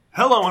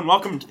Hello and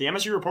welcome to the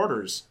MSU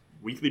Reporters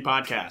Weekly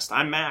Podcast.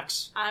 I'm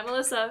Max. I'm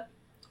Melissa.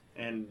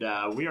 And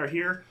we are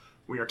here.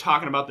 We are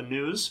talking about the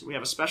news. We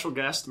have a special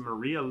guest,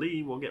 Maria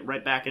Lee. We'll get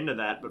right back into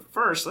that. But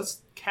first,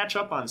 let's catch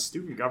up on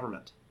student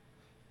government.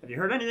 Have you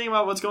heard anything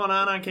about what's going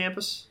on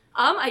campus?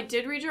 I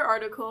did read your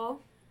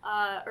article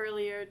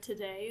earlier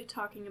today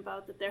talking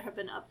about that there have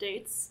been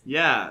updates.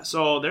 Yeah,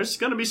 so there's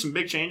going to be some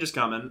big changes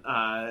coming.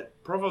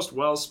 Provost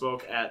Wells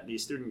spoke at the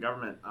student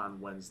government on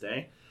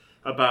Wednesday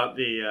about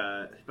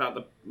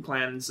the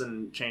plans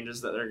and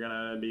changes that they're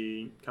going to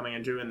be coming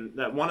into, and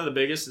that one of the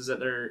biggest is that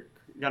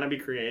they want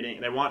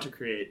to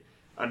create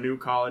a new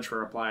college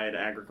for applied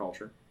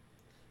agriculture.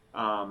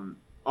 All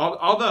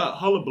the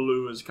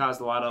hullabaloo has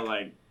caused a lot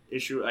of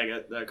issue,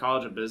 at the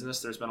College of Business.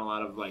 There's been a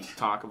lot of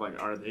talk of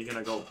are they going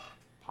to go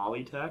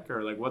Polytech,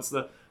 or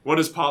what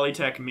does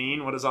Polytech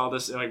mean? What is all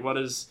this what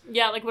is?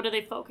 Yeah, what are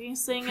they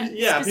focusing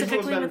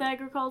specifically with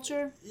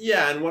agriculture?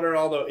 Yeah, and what are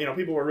all the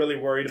people were really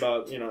worried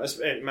about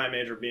my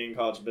major being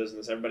College of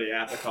Business. Everybody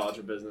at the College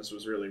of Business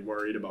was really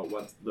worried about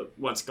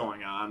what's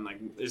going on.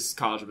 Is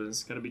College of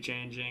Business going to be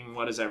changing?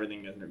 What is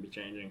everything going to be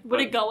changing? Would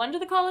it go under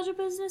the College of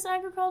Business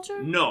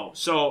agriculture? No.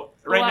 So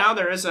now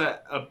there is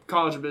a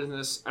College of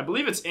Business. I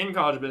believe it's in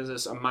College of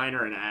Business a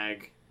minor in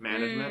ag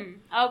management.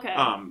 Okay.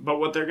 But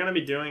what they're going to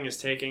be doing is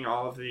taking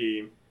all of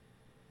the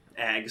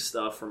ag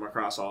stuff from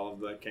across all of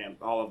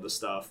the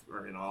stuff,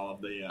 or all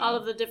of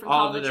the different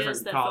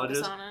colleges that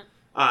focus on it,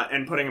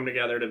 and putting them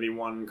together to be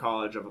one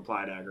college of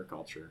applied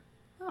agriculture.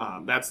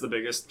 Oh. That's the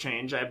biggest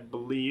change, I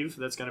believe,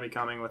 that's going to be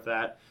coming with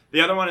that.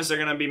 The other one is they're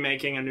going to be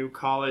making a new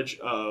college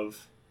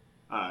of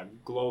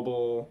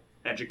global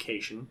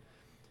education.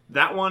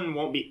 That one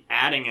won't be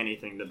adding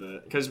anything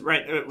to because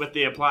with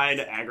the applied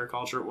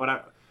agriculture,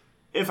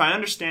 if I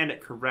understand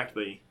it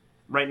correctly,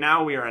 right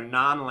now we are a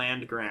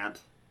non-land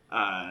grant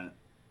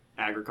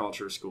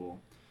agriculture school,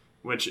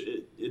 which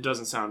it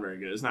doesn't sound very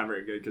good. It's not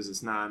very good because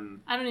it's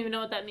non... I don't even know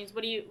what that means.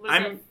 What does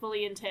that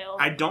fully entail?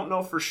 I don't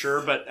know for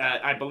sure, but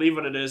I believe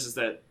what it is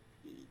that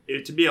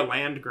to be a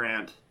land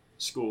grant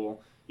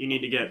school, you need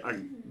to get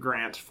a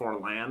grant for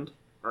land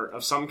or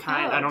of some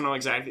kind. Oh. I don't know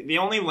exactly.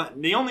 All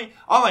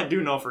I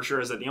do know for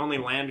sure is that the only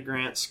land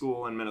grant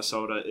school in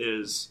Minnesota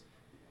is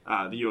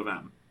the U of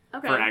M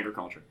for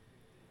agriculture.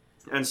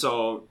 And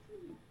so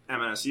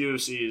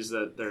MSU sees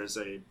that there's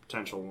a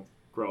potential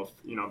growth,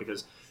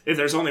 because if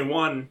there's only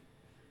one,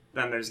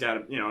 then there's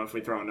got to, if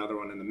we throw another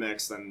one in the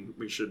mix, then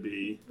we should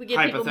be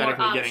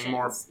hypothetically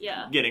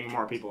getting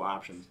more people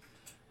options.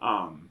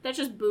 That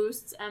just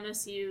boosts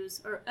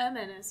MSU's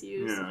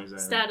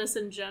status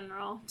in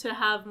general to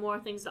have more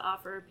things to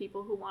offer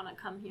people who want to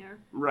come here.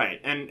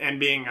 Right, and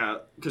being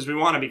because we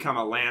want to become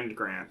a land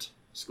grant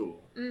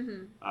school,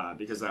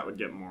 because that would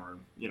get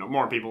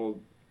more people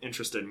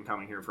interested in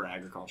coming here for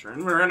agriculture,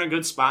 and we're in a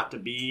good spot to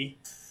be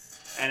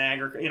an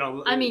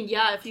agriculture. I mean,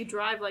 yeah, if you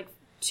drive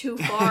too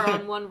far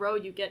on one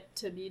road, you get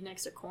to be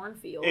next to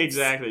cornfields.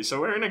 Exactly. So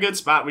we're in a good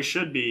spot. We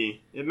should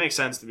be. It makes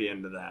sense to be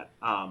into that.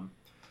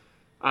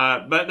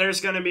 But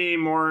there's going to be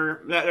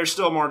more. There's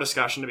still more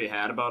discussion to be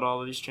had about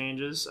all of these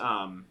changes.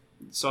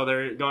 So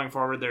they're going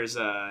forward. They're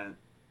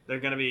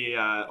going to be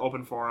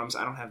open forums.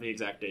 I don't have the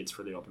exact dates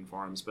for the open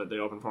forums, but the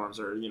open forums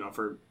are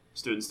for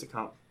students to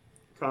come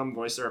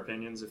voice their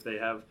opinions if they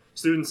have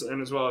students,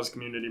 and as well as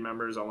community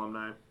members,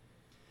 alumni.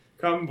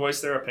 Come voice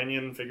their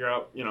opinion, figure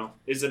out,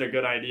 is it a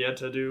good idea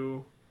to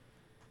do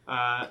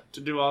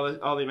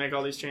make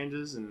all these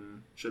changes,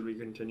 and should we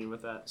continue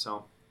with that?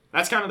 So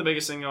that's kind of the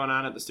biggest thing going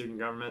on at the student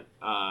government.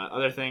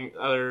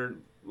 Other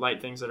light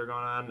things that are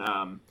going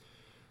on.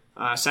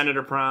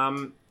 Senator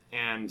Prom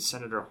and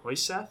Senator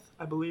Hoyseth,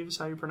 I believe is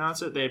how you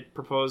pronounce it. They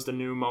proposed a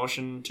new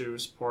motion to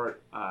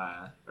support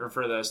or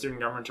for the student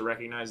government to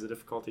recognize the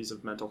difficulties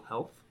of mental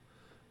health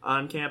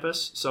on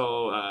campus.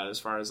 So as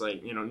far as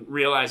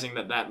realizing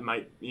that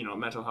might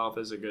mental health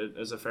is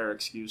a fair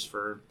excuse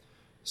for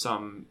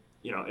some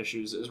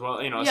issues as well.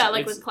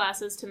 With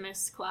classes to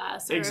miss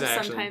class, or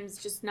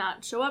sometimes just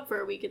not show up for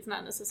a week. It's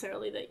not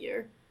necessarily that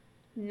you're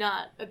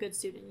not a good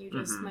student. You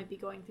just might be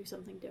going through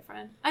something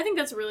different. I think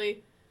that's a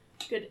really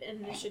good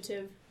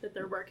initiative that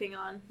they're working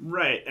on.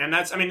 Right, and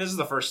this is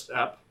the first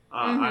step.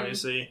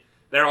 Obviously,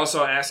 they're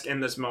also in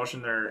this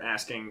motion. They're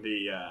asking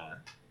the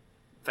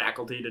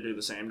faculty to do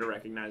the same, to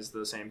recognize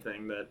the same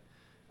thing, that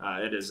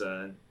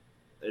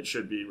it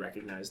should be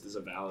recognized as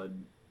a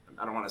valid,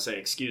 I don't want to say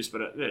excuse,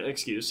 but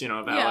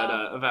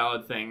a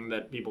valid thing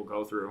that people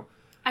go through.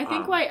 I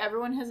think why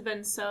everyone has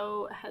been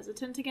so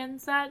hesitant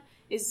against that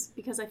is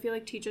because I feel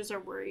like teachers are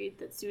worried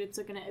that students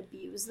are going to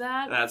abuse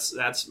that.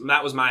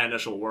 That was my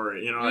initial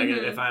worry.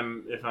 If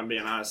I'm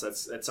being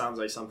honest, that sounds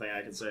like something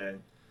I could say.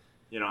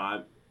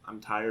 I'm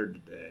tired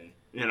today.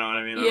 You know what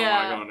I mean? I don't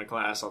want to go into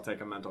class. I'll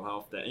take a mental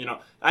health day.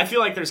 I feel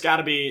like there's got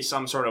to be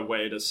some sort of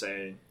way to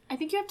say. I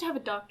think you have to have a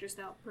doctor's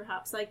note,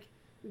 perhaps,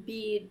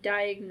 be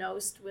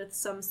diagnosed with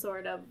some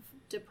sort of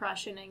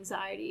depression,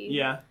 anxiety.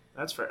 Yeah,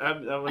 that's fair.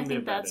 That wouldn't be a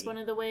bad that's idea. One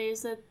of the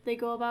ways that they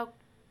go about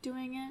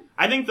doing it.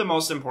 I think the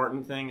most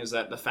important thing is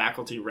that the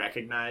faculty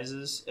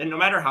recognizes, and no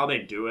matter how they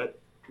do it,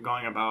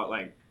 going about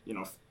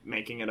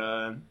making it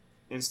a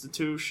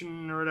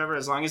institution or whatever,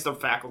 as long as the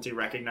faculty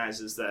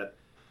recognizes that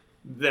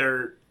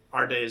there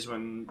are days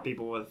when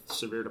people with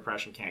severe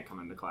depression can't come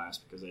into class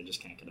because they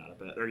just can't get out of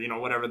bed, or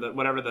whatever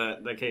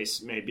the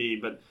case may be.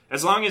 But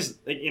as long as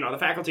the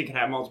faculty can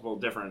have multiple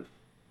different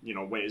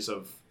ways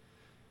of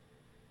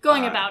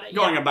going about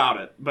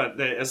it, but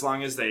as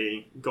long as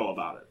they go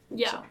about it.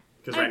 Yeah.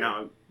 Because right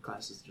now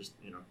class is just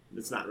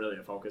it's not really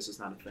a focus, it's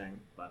not a thing.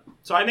 But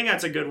so I think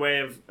that's a good way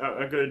of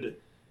a good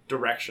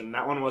direction.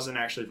 That one wasn't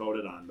actually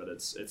voted on, but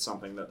it's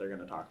something that they're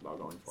going to talk about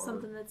going forward.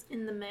 Something that's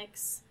in the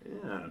mix.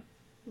 Yeah.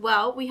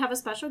 Well, we have a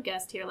special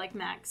guest here, like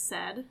Max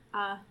said.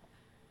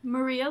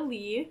 Maria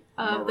Lee.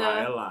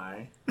 Mariah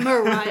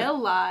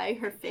Lai,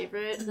 her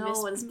favorite. No,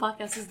 when this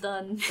podcast is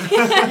done.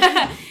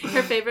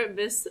 Her favorite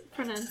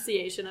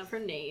mispronunciation of her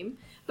name.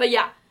 But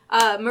yeah,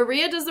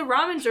 Maria does the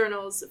ramen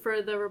journals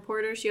for The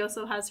Reporter. She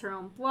also has her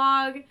own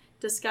blog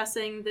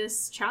discussing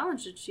this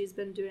challenge that she's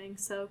been doing.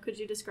 So could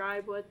you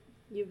describe what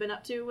you've been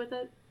up to with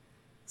it?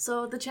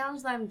 So the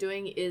challenge that I'm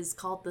doing is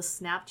called the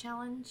SNAP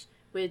Challenge,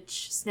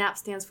 which SNAP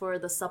stands for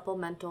the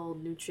Supplemental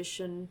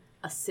Nutrition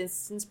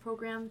Assistance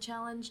Program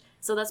Challenge.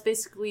 So that's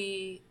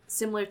basically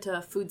similar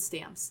to food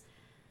stamps.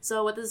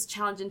 So what this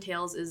challenge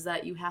entails is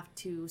that you have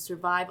to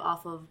survive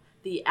off of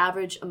the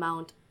average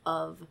amount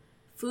of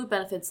food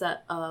benefits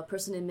that a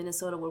person in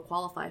Minnesota would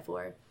qualify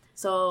for.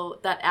 So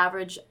that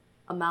average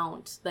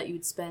amount that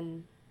you'd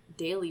spend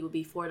daily would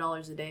be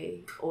 $4 a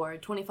day or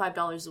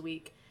 $25 a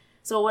week.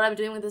 So what I'm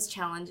doing with this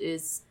challenge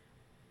is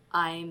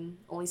I'm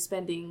only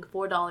spending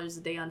 $4 a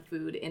day on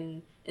food,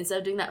 and instead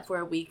of doing that for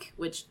a week,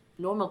 which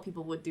normal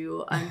people would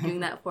do, I'm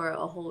doing that for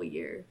a whole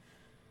year.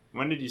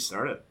 When did you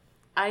start it?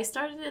 I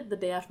started it the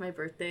day after my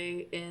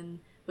birthday,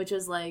 which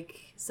was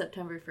like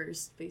September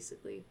 1st,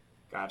 basically.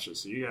 Gotcha.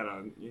 So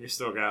you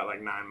still got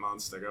like 9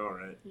 months to go,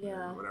 right?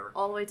 Yeah. Or whatever.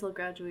 All the way till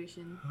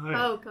graduation.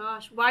 Oh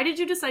gosh. Why did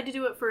you decide to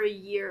do it for a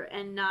year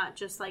and not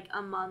just like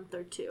a month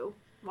or two?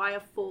 Why a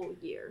full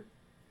year?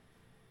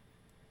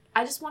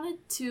 I just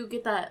wanted to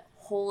get that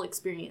whole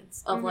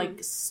experience of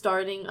like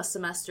starting a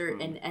semester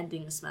and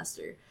ending a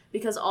semester,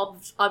 because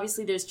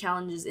obviously there's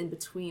challenges in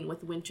between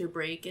with winter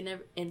break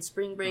and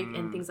spring break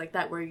and things like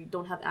that where you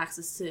don't have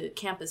access to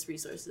campus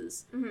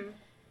resources.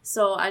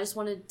 So I just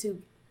wanted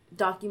to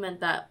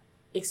document that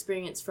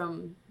experience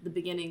from the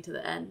beginning to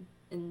the end,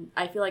 and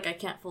I feel like I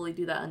can't fully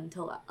do that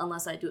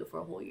unless I do it for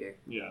a whole year.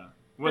 Yeah.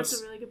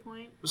 That's a really good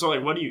point. So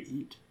like, what do you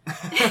eat?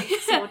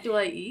 So what do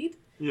I eat?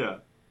 Yeah.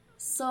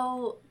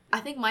 So I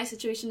think my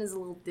situation is a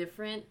little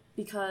different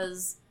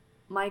because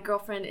my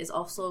girlfriend is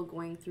also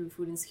going through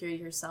food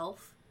insecurity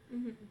herself.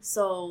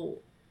 So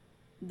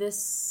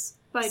this...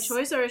 By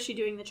choice, or is she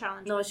doing the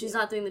challenge No, she's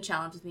not doing the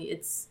challenge with me.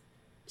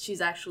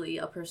 She's actually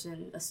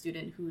a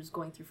student who's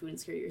going through food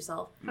insecurity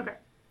herself. Okay.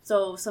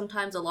 So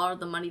sometimes a lot of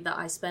the money that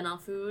I spend on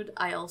food,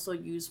 I also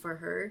use for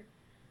her.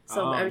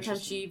 So every time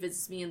she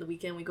visits me in the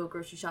weekend, we go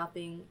grocery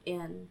shopping.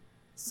 And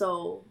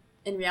so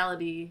in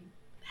reality,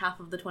 half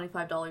of the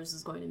 $25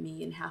 is going to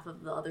me and half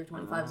of the other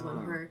 $25 is going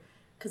to her.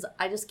 Because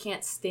I just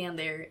can't stand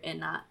there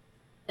and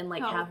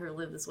have her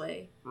live this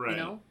way, right. You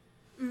know?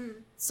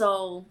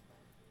 So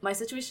my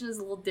situation is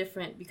a little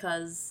different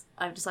because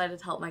I've decided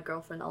to help my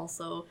girlfriend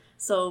also.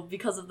 So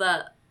because of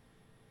that,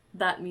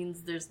 that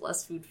means there's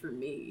less food for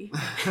me.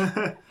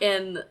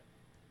 And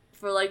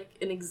for like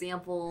an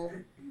example,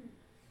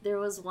 there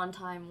was one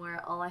time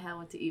where all I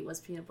had to eat was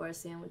peanut butter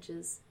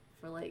sandwiches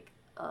for like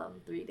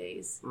 3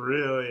 days.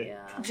 Really?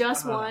 Yeah.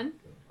 Just one?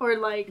 Or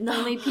like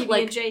only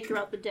PB&J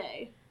throughout the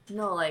day?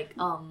 No, like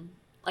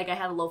I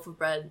had a loaf of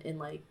bread in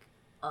like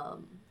a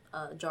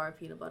jar of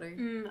peanut butter.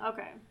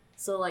 Okay.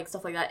 So like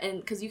stuff like that,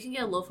 and because you can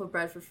get a loaf of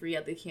bread for free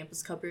at the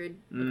campus cupboard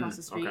across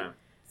the street. Okay.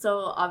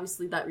 So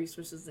obviously that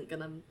resource isn't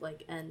gonna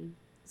like end.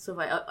 So if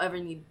I ever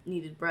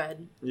needed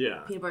bread,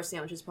 peanut butter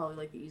sandwich is probably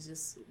like the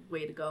easiest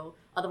way to go.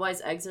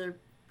 Otherwise, eggs are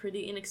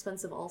pretty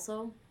inexpensive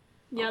also.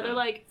 Yeah, they're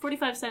like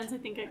 45 cents I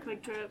think at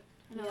Quick Trip.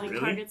 I know, like really?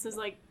 Target's is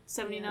like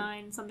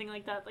 79, something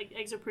like that. Like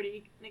eggs are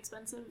pretty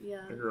inexpensive.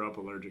 Yeah. I grew up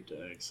allergic to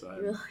eggs,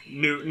 so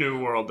really? new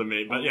world to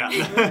me. But yeah.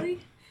 Really?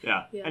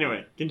 Yeah.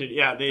 Anyway, continue.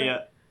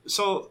 Yeah,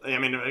 so I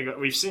mean,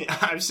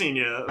 I've seen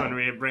you when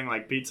we bring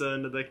like pizza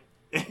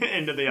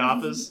into the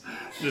office,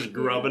 just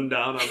grubbing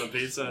down on the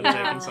pizza and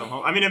taking some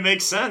home. I mean, it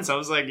makes sense. I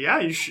was like,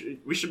 yeah,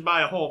 we should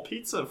buy a whole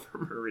pizza for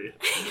Maria.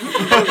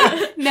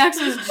 Max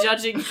was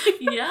judging.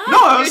 Yeah. No,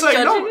 I was like,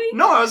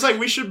 no, I was like,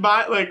 we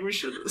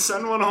should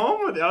send one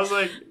home with you. I was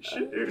like,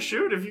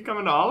 shoot, if you come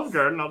into Olive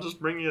Garden, I'll just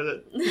bring you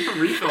the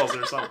refills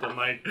or something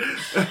like.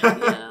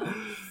 Yeah.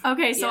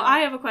 Okay, so I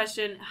have a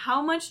question.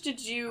 How much did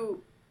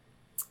you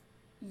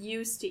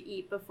used to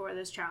eat before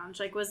this challenge?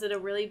 Like, was it a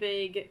really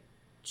big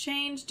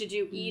change? Did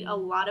you eat a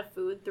lot of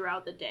food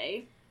throughout the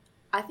day?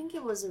 I think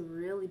it was a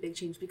really big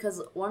change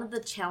because one of the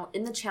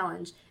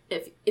challenge,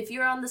 if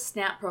you're on the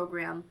SNAP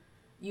program,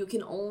 you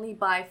can only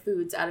buy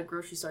foods at a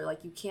grocery store.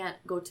 Like, you can't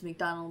go to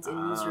McDonald's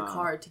and use your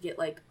card to get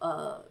like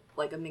a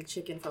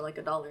McChicken for like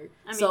 $1.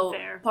 I mean, so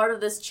fair. Part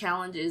of this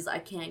challenge is I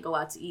can't go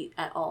out to eat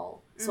at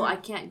all. So I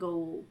can't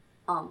go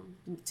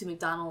to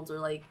McDonald's or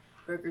like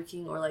Burger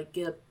King or like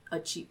get a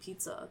cheap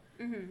pizza.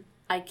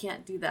 I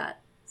can't do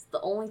that.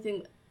 The only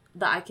thing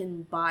that I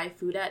can buy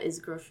food at is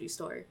a grocery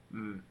store.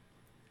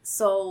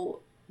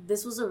 So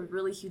this was a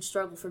really huge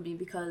struggle for me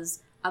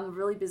because I'm a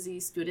really busy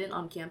student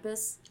on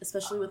campus,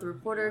 especially with a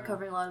reporter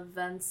covering a lot of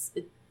events.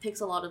 It takes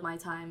a lot of my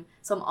time,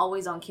 so I'm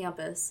always on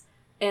campus.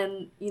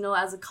 And, you know,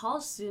 as a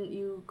college student,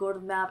 you go to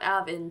Mav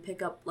Ave and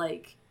pick up,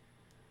 like,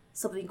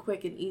 something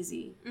quick and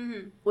easy,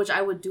 which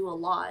I would do a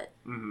lot.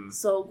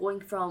 So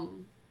going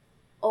from,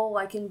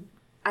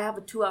 I have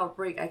a 2-hour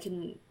break, I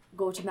can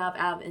go to Mav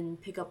Ave and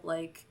pick up,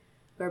 like,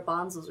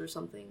 garbanzos or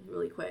something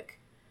really quick.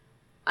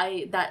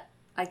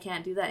 I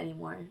can't do that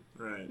anymore.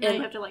 Right. Now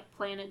you have to, like,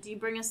 plan it. Do you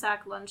bring a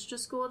sack lunch to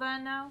school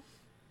then now?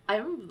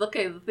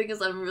 The thing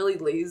is I'm really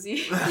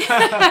lazy.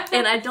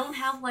 And I don't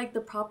have, like,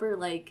 the proper,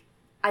 like,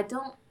 I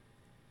don't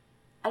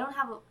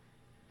have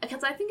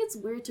because I think it's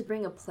weird to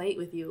bring a plate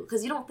with you,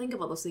 because you don't think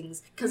about those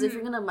things. Because if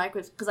you're gonna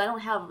microwave, because I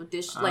don't have a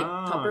dish, like,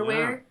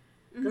 Tupperware.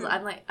 Because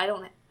I'm like, I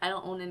don't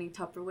own any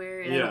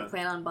Tupperware, and I don't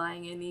plan on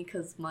buying any,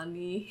 because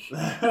money.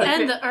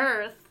 And the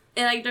earth.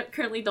 And I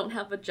currently don't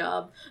have a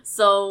job,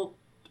 so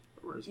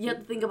you have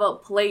to think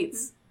about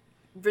plates.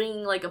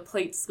 Bringing, like, a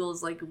plate to school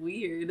is, like,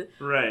 weird.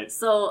 Right.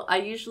 So I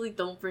usually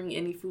don't bring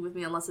any food with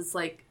me unless it's,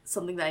 like,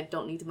 something that I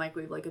don't need to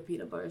microwave, like a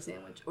peanut butter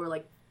sandwich or,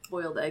 like,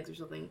 boiled eggs or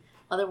something.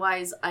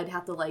 Otherwise, I'd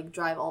have to, like,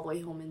 drive all the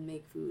way home and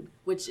make food,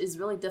 which is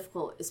really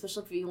difficult,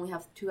 especially if you only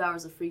have 2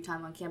 hours of free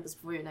time on campus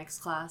before your next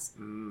class.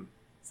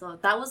 So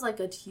that was, like,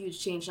 a huge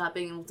change, not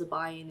being able to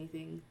buy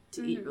anything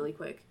to eat really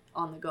quick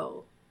on the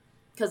go.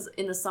 Because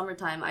in the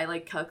summertime, I,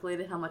 like,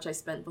 calculated how much I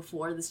spent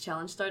before this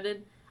challenge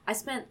started. I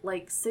spent,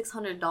 like,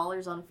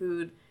 $600 on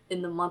food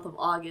in the month of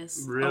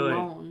August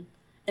alone.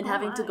 And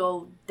having to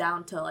go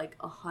down to, like,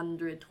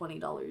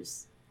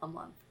 $120 a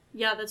month.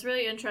 Yeah, that's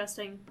really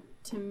interesting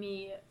to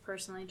me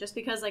personally, just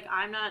because, like,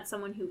 I'm not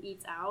someone who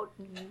eats out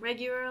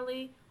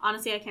regularly.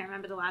 Honestly, I can't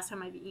remember the last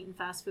time I've eaten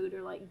fast food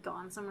or, like,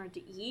 gone somewhere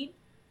to eat.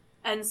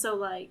 And so,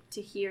 like,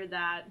 to hear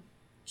that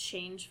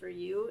change for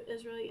you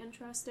is really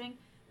interesting.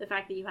 The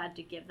fact that you had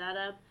to give that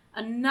up.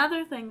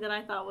 Another thing that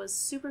I thought was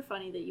super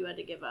funny that you had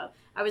to give up.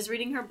 I was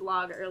reading her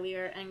blog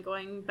earlier and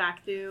going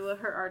back through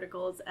her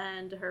articles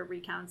and her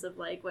recounts of,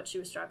 like, what she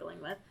was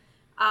struggling with.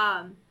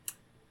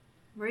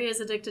 Maria's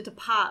addicted to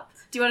pop.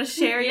 Do you want to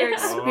share your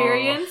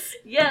experience?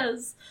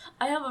 Yes.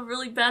 I have a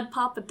really bad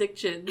pop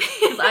addiction.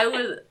 Because I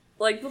would,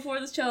 like, before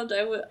this challenge,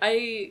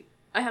 I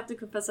have to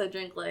confess I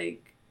drank,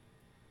 like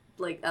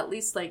at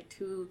least, like,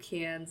 2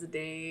 cans a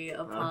day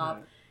of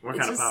pop. What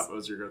kind of pop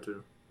was your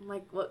go-to?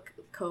 Like, what,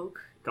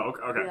 Coke? Coke?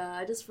 Okay. Yeah,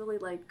 I just really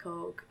like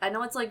Coke. I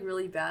know it's, like,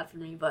 really bad for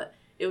me, but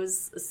it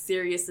was a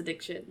serious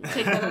addiction.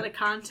 Take that out of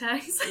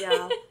context.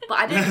 Yeah. But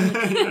I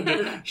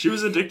didn't... She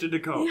was addicted to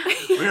Coke.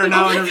 We are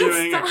now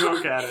interviewing a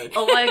Coke addict.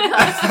 Oh my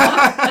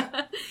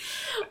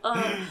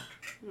god.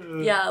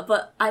 Yeah,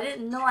 but I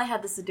didn't know I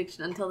had this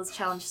addiction until this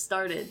challenge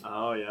started.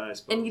 Oh, yeah, I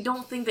suppose. And you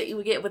don't think that you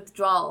would get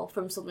withdrawal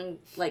from something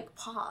like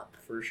pop.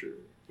 For sure.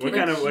 What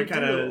did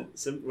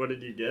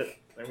you get?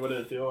 Like, what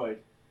did it feel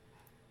like?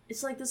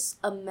 It's like this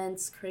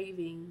immense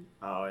craving.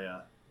 Oh,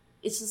 yeah.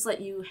 It's just like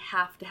you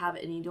have to have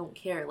it and you don't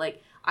care.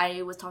 Like,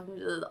 I was talking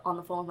on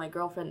the phone with my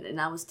girlfriend and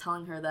I was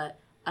telling her that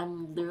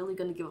I'm literally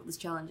going to give up this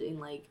challenge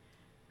and, like,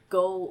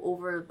 go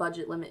over a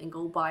budget limit and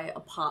go buy a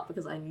pop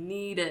because I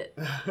need it.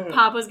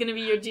 Pop was going to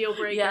be your deal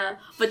breaker. Yeah,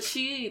 but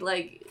she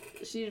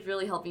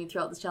really helped me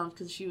throughout this challenge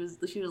because she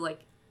was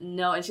like,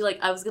 no. And she, like,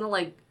 I was going to,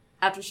 like,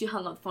 after she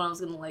hung up the phone, I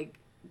was going to, like,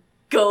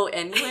 go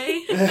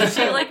anyway, but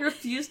she, like,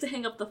 refused to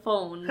hang up the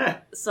phone,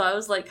 so I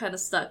was, like, kind of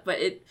stuck, but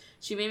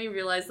she made me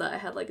realize that I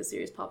had, like, a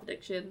serious pop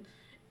addiction,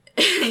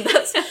 and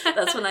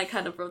that's when I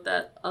kind of wrote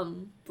that,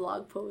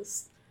 blog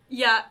post.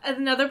 Yeah,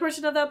 another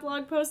portion of that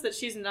blog post that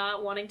she's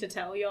not wanting to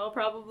tell y'all,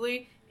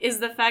 probably, is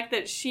the fact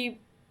that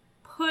she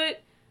put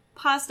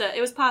pasta,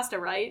 it was pasta,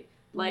 right?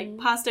 Like,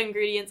 pasta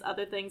ingredients,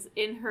 other things,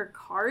 in her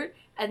cart,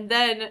 and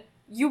then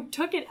you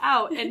took it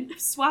out and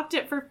swapped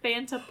it for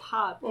Fanta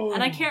Pop. Oh.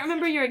 And I can't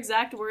remember your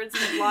exact words in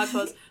the blog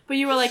post, but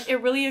you were like, it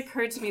really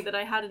occurred to me that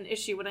I had an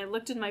issue when I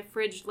looked in my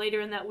fridge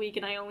later in that week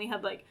and I only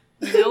had, like,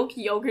 milk,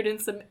 yogurt,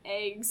 and some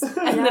eggs,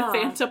 and the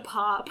Fanta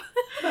Pop.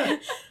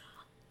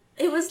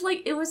 It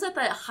was at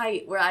that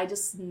height where I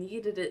just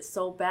needed it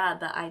so bad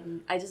that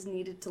I just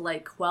needed to,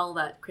 like, quell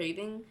that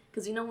craving.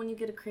 Because, you know, when you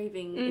get a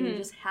craving and you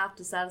just have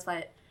to satisfy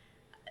it,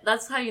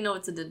 that's how you know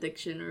it's an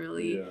addiction,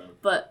 really. Yeah.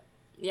 But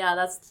yeah,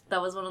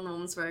 that was one of the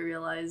moments where I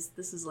realized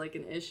this is, like,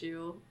 an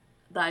issue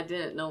that I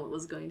didn't know what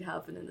was going to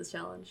happen in this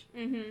challenge.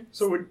 Mm-hmm.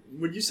 So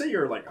would you say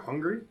you're, like,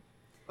 hungry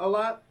a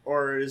lot?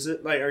 Or is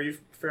it, like, are you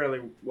fairly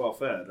well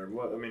fed? Or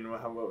what, I mean,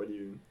 what would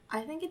you...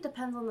 I think it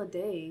depends on the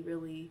day,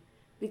 really.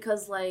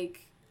 Because,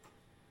 like,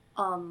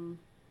 the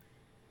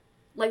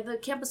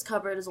campus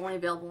cupboard is only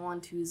available on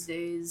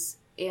Tuesdays.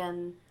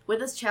 And with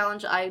this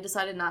challenge, I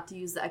decided not to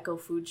use the Echo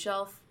food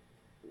shelf,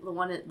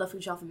 the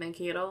food shelf in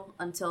Mankato,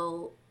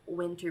 until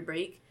winter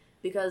break,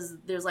 because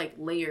there's, like,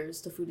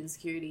 layers to food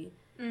insecurity,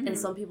 and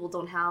some people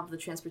don't have the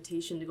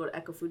transportation to go to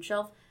Echo Food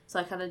Shelf, so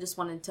I kind of just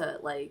wanted to,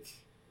 like,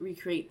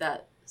 recreate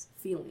that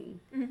feeling.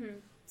 Mm-hmm.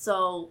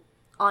 So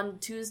on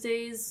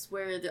Tuesdays,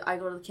 where I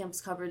go to the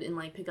campus cupboard and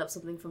like pick up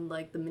something from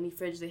like the mini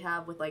fridge they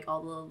have with like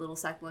all the little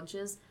sack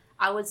lunches,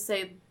 I would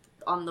say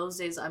on those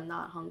days I'm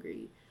not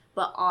hungry.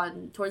 But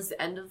towards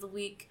the end of the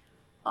week,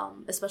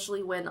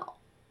 especially when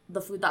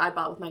the food that I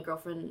bought with my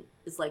girlfriend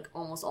is like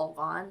almost all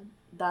gone,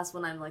 that's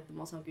when I'm like the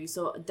most hungry.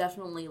 So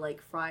definitely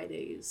like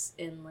Fridays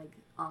and like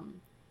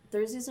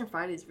Thursdays and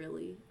Fridays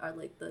really are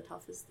like the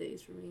toughest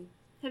days for me.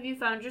 Have you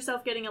found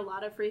yourself getting a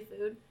lot of free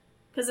food?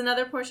 Because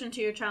another portion to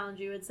your challenge,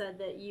 you had said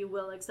that you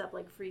will accept,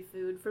 like, free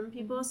food from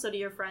people. Mm-hmm. So do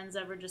your friends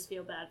ever just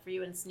feel bad for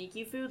you and sneak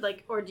you food?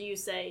 Like, or do you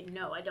say,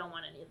 no, I don't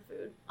want any of the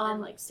food?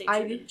 And, like, stay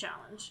true to the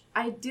challenge?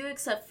 I do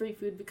accept free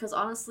food because,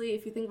 honestly,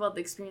 if you think about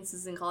the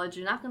experiences in college,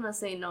 you're not going to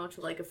say no to,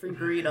 like, a free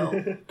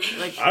burrito.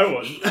 Like, I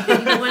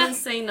wouldn't. You wouldn't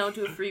say no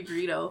to a free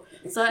burrito.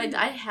 So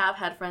I have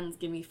had friends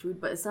give me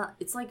food, but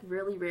it's, like,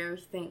 really rare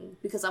thing.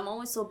 Because I'm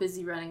always so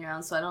busy running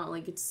around, so I don't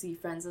really get to see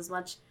friends as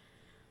much.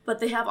 But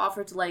they have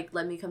offered to, like,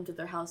 let me come to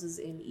their houses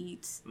and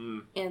eat.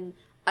 Mm. And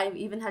I've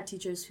even had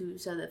teachers who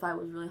said that if I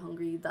was really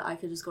hungry, that I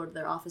could just go to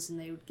their office and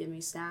they would give me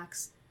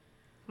snacks.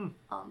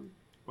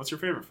 What's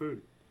your favorite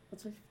food?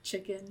 What's my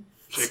chicken?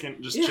 Chicken?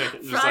 Just yeah,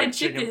 chicken? Just fried like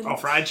chicken? Oh,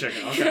 fried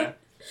chicken. Okay.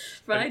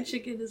 Fried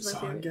chicken is my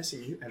favorite. So I'm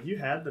guessing have you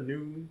had the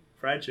new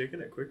fried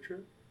chicken at Quick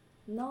Trip?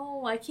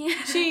 No, I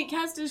can't. She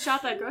has to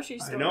shop at grocery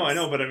stores. I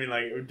know, but I mean,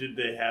 like, did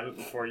they have it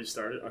before you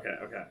started?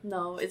 Okay.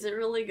 No, is it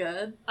really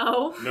good?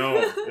 Oh. No,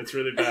 it's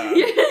really bad.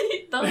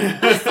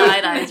 The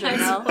side eyes right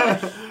now.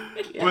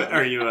 Yeah. What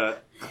are you, okay.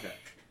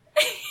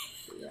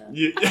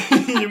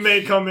 Yeah. You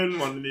may come in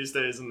one of these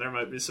days and there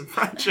might be some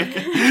fried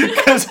chicken.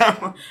 Because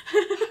I'm...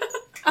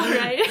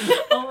 Alright.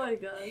 Oh my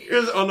god.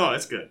 Oh no,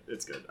 it's good.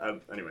 It's good.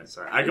 Anyway,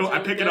 sorry. I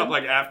pick it up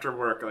like after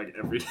work, like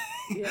every day.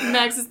 Yeah.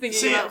 Max is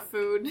thinking about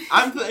food. Here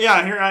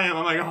I am.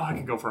 I'm like, I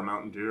could go for a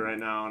Mountain Dew right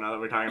now that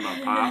we're talking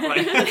about pop.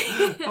 Like,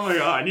 oh my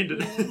god, I need to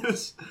do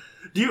this.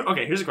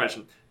 Okay, here's a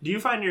question. Do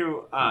you find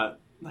you,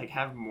 like,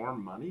 have more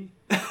money?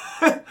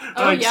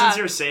 Since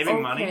you're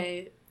saving money?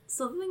 Okay.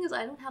 So the thing is,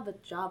 I don't have a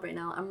job right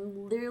now.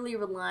 I'm literally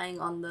relying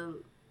on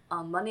the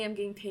money I'm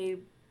getting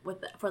paid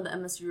for the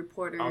MSU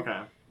Reporter.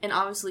 Okay. And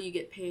obviously you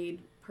get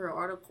paid per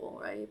article,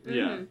 right?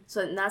 Yeah. Mm-hmm.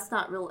 So that's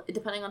not real.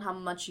 Depending on how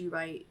much you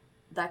write,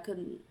 that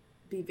could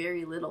be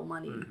very little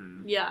money.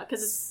 Mm-hmm. Yeah,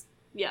 because it's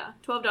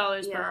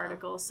 $12 per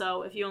article.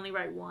 So if you only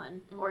write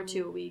one or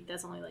two a week,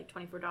 that's only like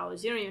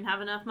 $24. You don't even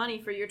have enough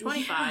money for your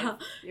 $25. Yeah.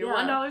 You're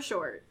 $1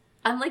 short.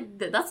 I'm like,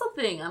 that's the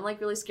thing. I'm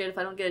like really scared if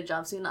I don't get a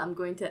job soon, I'm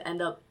going to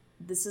end up.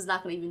 This is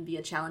not going to even be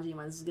a challenge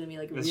anymore. This is going to be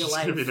like real life. It's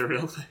going to be the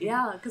real thing.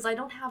 Yeah, because I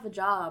don't have a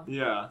job.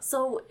 Yeah.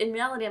 So in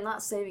reality, I'm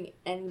not saving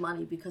any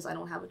money because I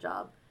don't have a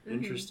job.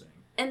 Interesting.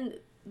 And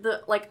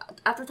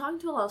after talking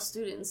to a lot of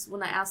students,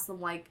 when I asked them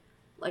like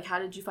how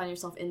did you find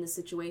yourself in this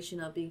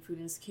situation of being food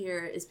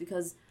insecure, is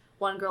because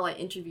one girl I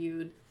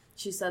interviewed,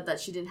 she said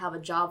that she didn't have a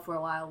job for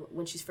a while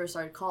when she first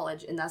started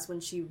college, and that's when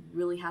she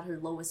really had her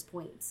lowest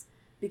points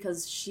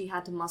because she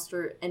had to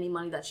muster any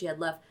money that she had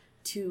left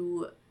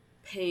to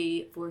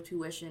pay for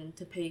tuition,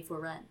 to pay for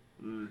rent.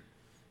 And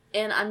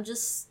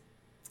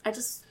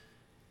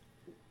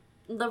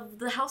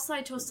the house that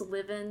I chose to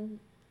live in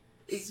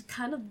is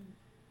kind of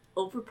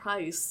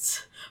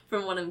overpriced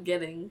from what I'm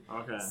getting.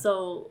 Okay.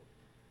 So,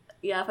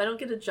 yeah, if I don't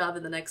get a job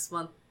in the next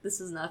month, this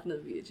is not going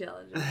to be a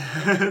challenge.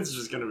 It's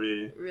just going to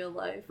be... Real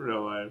life.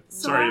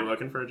 So are you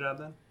looking for a job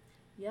then?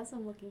 Yes,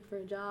 I'm looking for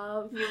a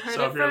job. You heard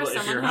it first.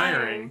 If you're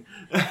hiring...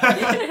 So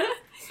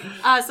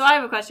I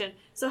have a question.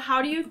 So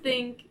how do you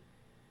think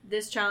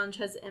this challenge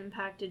has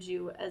impacted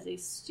you as a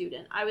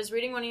student? I was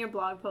reading one of your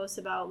blog posts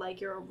about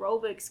like your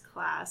aerobics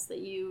class that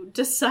you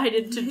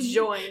decided to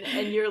join,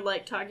 and you're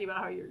like talking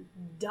about how you're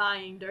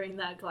dying during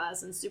that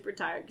class and super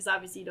tired because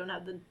obviously you don't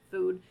have the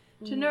food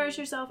to nourish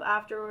yourself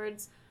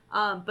afterwards.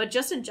 But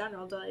just in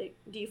general,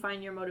 do you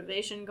find your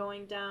motivation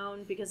going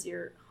down because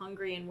you're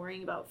hungry and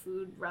worrying about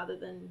food rather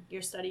than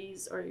your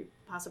studies or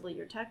possibly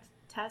your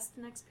test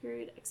next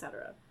period,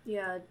 etc.?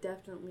 Yeah,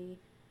 definitely.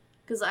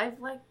 Because I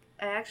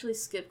actually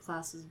skipped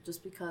classes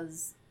just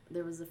because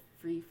there was a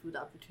free food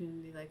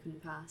opportunity that I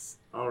couldn't pass.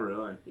 Oh,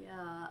 really?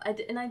 Yeah. I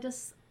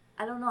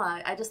don't know.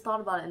 I just thought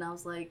about it and I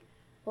was like,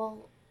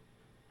 well,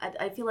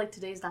 I feel like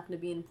today's not going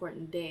to be an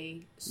important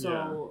day,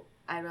 so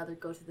I'd rather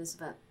go to this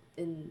event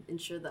and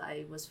ensure that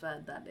I was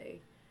fed that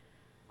day.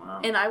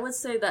 Wow. And I would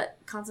say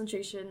that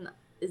concentration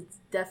is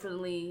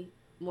definitely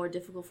more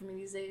difficult for me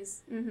these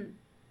days. Mm-hmm.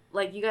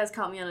 Like, you guys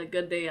caught me on a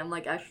good day. I'm,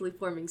 like, actually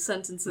forming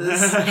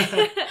sentences.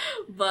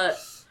 But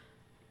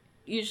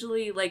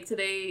usually, like,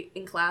 today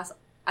in class,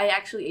 I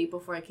actually ate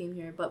before I came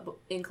here, but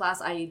in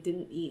class I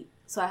didn't eat.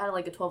 So I had,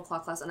 like, a 12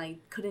 o'clock class, and I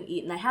couldn't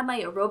eat. And I had my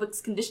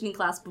aerobics conditioning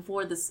class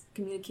before this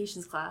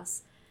communications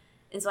class.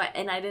 And so I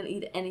didn't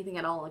eat anything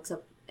at all,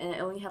 and I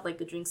only had, like,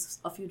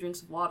 a few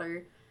drinks of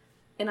water.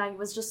 And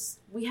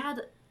we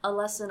had a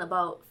lesson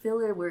about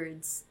filler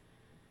words,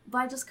 but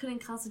I just couldn't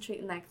concentrate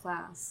in that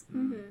class.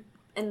 Mm-hmm.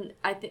 And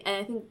I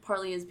think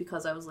partly is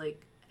because I was,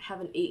 like,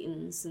 haven't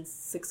eaten since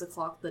 6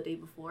 o'clock the day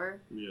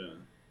before. Yeah.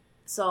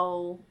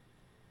 So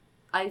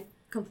I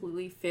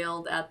completely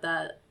failed at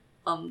that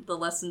the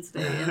lesson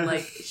today, and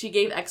like she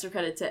gave extra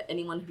credit to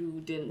anyone who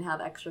didn't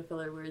have extra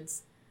filler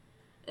words,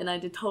 and I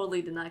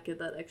totally did not get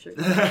that extra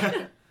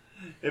credit.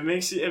 It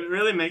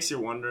really makes you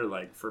wonder,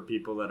 like, for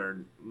people that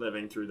are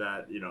living through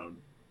that,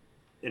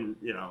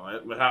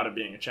 without it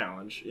being a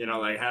challenge,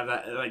 like have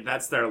that, like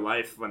that's their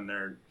life when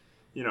they're,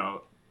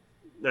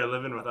 they're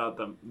living without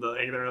them.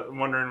 They're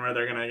wondering where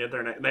they're gonna get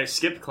their. They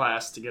skip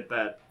class to get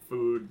that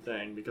food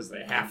thing because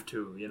they have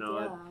to.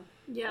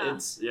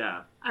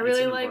 I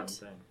really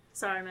liked.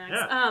 Sorry, Max.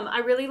 Yeah. I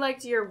really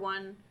liked your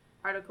one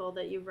article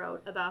that you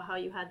wrote about how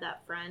you had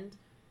that friend.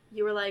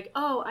 You were like,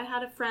 "Oh, I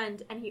had a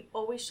friend, and he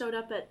always showed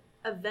up at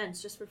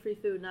events just for free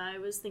food," and I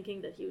was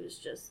thinking that he was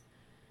just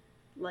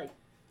like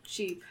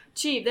cheap.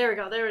 There we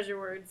go. There was your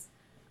words.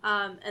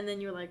 And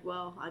then you're like,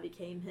 well, I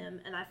became him,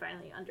 and I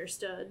finally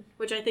understood,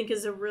 which I think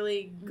is a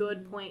really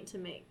good point to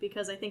make,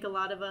 because I think a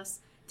lot of us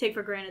take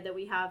for granted that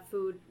we have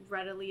food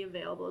readily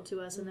available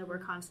to us and that we're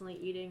constantly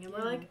eating, and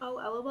we're like, oh,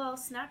 LOL,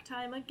 snack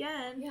time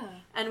again.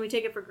 Yeah. And we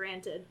take it for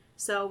granted.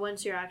 So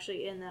once you're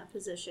actually in that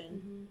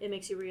position, it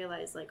makes you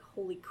realize, like,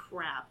 holy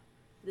crap,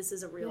 this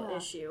is a real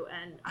issue,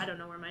 and I don't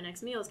know where my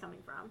next meal is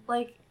coming from.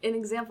 Like, an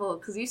example,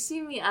 because you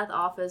see me at the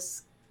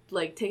office,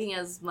 like, taking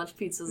as much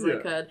pizza as I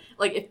could.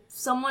 Like, if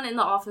someone in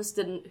the office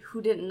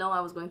who didn't know I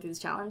was going through this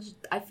challenge,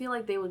 I feel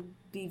like they would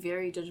be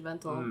very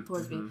judgmental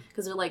towards me.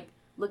 Because they're like,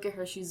 look at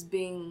her, she's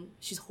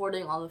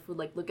hoarding all the food.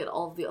 Like, look at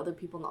all of the other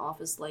people in the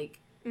office. Like,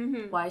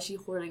 why is she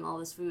hoarding all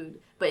this food?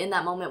 But in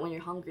that moment when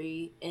you're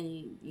hungry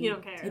and you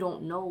don't care. You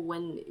don't know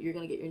when you're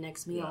going to get your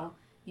next meal.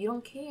 You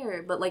don't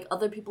care. But, like,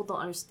 other people don't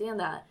understand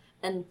that.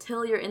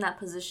 Until you're in that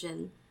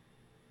position,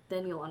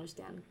 then you'll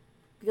understand.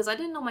 Because I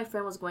didn't know my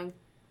friend was going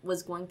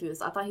through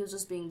this. I thought he was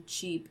just being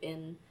cheap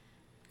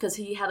because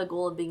he had a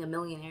goal of being a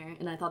millionaire,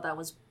 and I thought that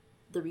was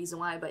the reason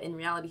why. But in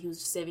reality, he was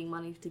just saving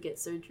money to get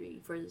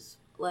surgery for his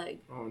leg.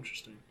 Oh,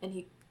 interesting. And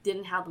he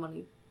didn't have the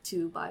money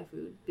to buy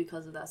food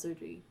because of that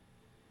surgery.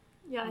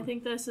 Yeah, I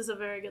think this is a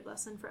very good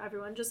lesson for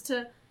everyone, just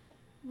to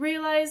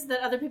realize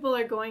that other people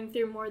are going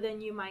through more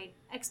than you might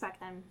expect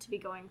them to be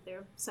going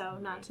through. So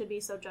not to be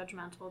so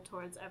judgmental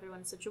towards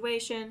everyone's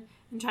situation,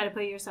 and try to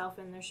put yourself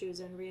in their shoes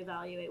and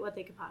reevaluate what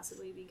they could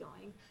possibly be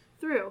going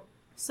through.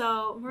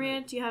 So,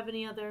 Maria, do you have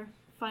any other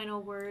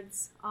final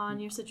words on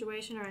your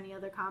situation or any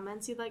other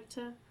comments you'd like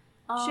to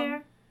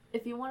share?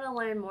 If you want to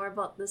learn more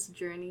about this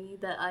journey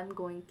that I'm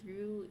going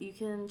through, you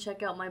can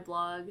check out my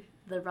blog,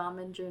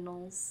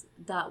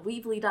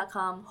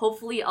 theramenjournals.weebly.com.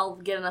 Hopefully I'll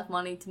get enough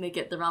money to make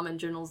it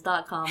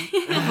theramenjournals.com.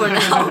 For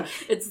now,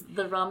 it's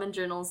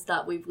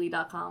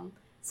theramenjournals.weebly.com.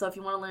 So if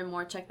you want to learn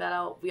more, check that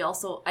out. I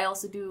also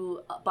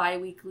do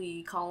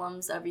bi-weekly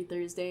columns every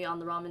Thursday on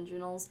the Ramen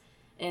Journals,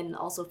 and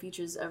also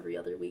features every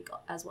other week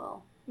as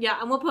well. Yeah,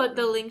 and we'll put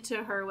the link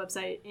to her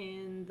website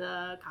in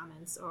the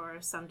comments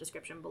or some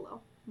description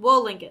below.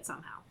 We'll link it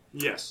somehow.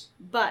 Yes.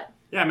 But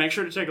yeah, make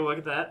sure to take a look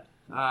at that.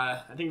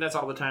 I think that's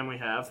all the time we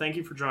have. Thank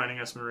you for joining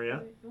us,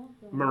 Maria.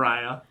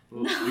 Mariah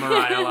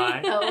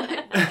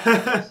Lai.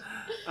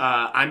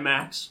 I'm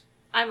Max.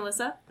 I'm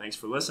Alyssa. Thanks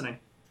for listening.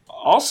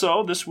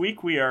 Also, this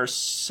week we are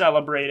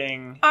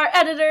celebrating our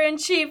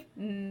editor-in-chief,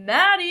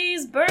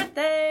 Maddie's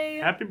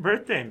birthday. Happy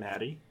birthday,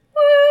 Maddie.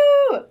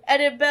 Woo!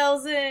 Edit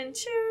bells in.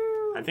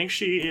 Choo! I think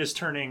she is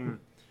turning...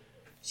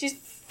 She's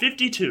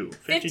 52.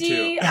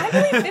 50, I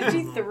believe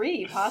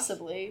 53,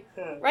 possibly.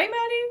 Right,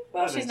 Maddie?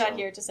 Well, she's not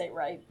here to say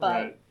right,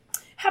 but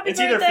happy birthday! It's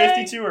either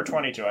 52 or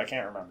 22, I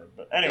can't remember.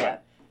 But anyway,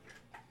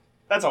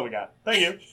 that's all we got. Thank you.